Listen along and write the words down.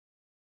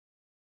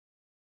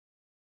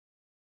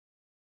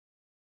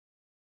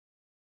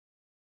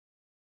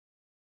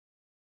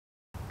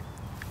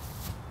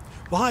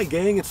Well, hi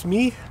gang, it's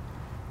me,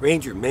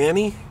 Ranger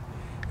Manne,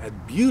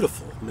 at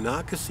beautiful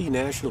Monocacy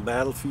National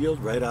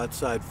Battlefield right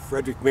outside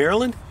Frederick,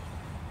 Maryland.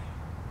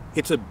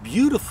 It's a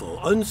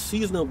beautiful,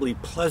 unseasonably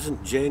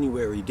pleasant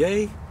January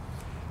day,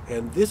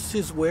 and this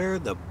is where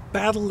the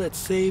battle that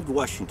saved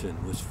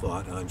Washington was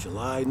fought on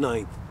July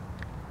 9th,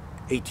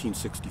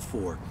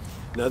 1864.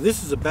 Now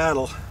this is a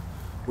battle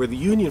where the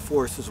Union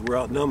forces were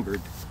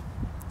outnumbered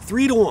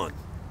 3-1,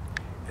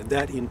 and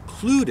that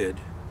included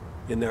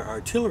in their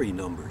artillery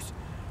numbers.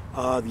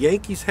 The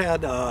Yankees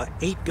had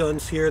 8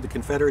 guns here, the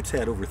Confederates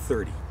had over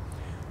 30.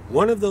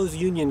 One of those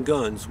Union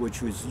guns,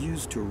 which was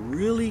used to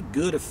really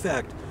good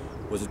effect,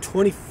 was a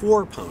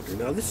 24-pounder.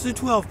 Now this is a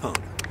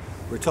 12-pounder.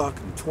 We're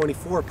talking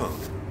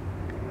 24-pounder.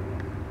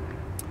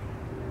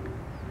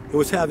 It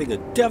was having a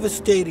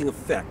devastating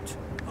effect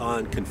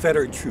on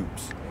Confederate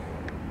troops,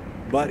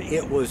 but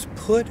it was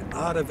put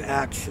out of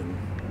action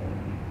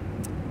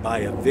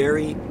by a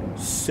very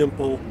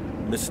simple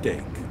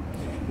mistake.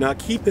 Now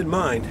keep in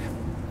mind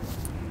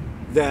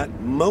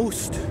that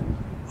most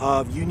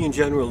of Union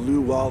General Lew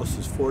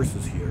Wallace's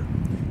forces here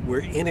were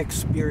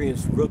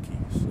inexperienced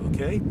rookies,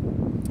 okay?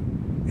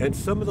 And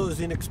some of those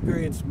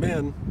inexperienced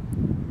men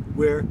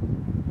were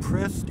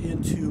pressed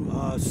into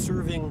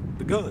serving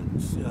the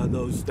guns,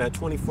 that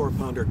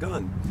 24-pounder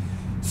gun.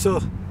 So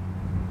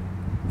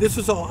this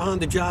was all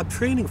on-the-job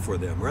training for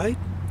them, right?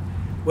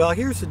 Well,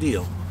 here's the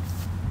deal.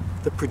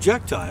 The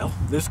projectile,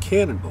 this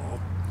cannonball,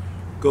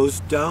 goes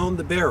down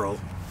the barrel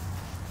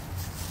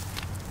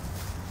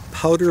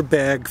powder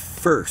bag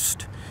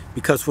first,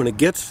 because when it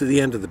gets to the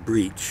end of the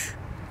breech,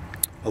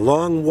 a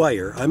long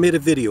wire, I made a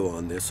video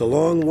on this, a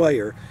long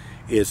wire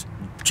is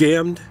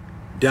jammed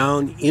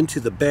down into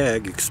the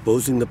bag,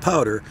 exposing the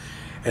powder,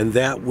 and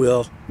that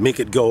will make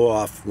it go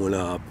off when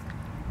a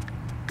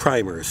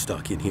primer is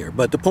stuck in here.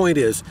 But the point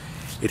is,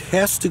 it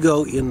has to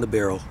go in the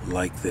barrel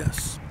like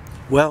this.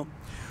 Well,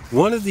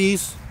 one of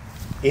these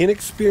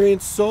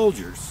inexperienced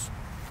soldiers,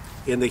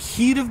 in the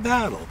heat of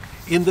battle,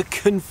 in the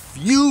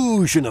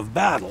confusion of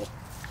battle,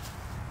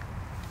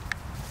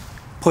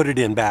 put it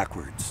in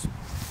backwards.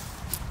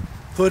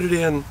 Put it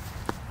in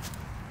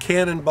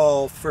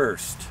cannonball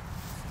first,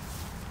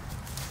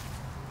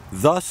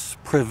 thus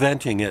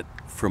preventing it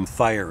from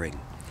firing.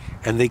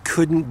 And they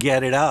couldn't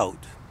get it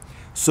out.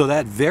 So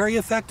that very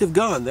effective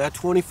gun, that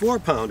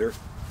 24-pounder,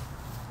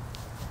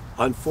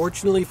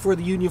 unfortunately for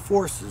the Union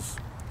forces,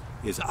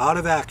 is out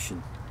of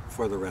action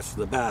for the rest of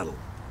the battle.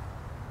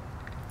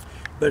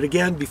 But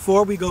again,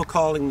 before we go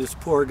calling this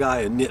poor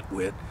guy a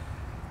nitwit,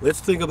 let's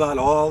think about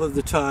all of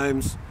the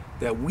times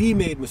that we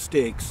made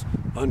mistakes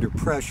under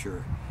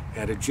pressure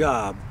at a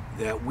job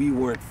that we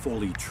weren't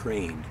fully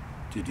trained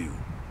to do.